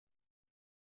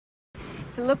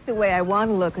To look the way I want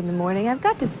to look in the morning, I've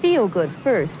got to feel good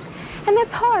first. And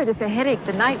that's hard if a headache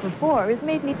the night before has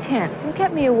made me tense and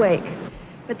kept me awake.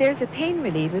 But there's a pain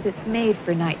reliever that's made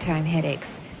for nighttime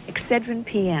headaches, Excedrin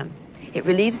P.M. It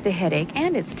relieves the headache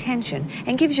and its tension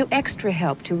and gives you extra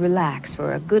help to relax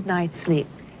for a good night's sleep.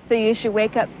 So you should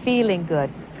wake up feeling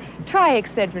good. Try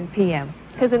Excedrin P.M.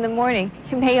 because in the morning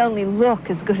you may only look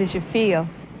as good as you feel.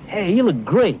 Hey, you look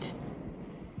great.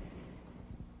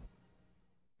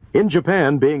 In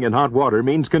Japan, being in hot water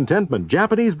means contentment.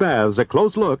 Japanese baths, a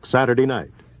close look Saturday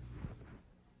night.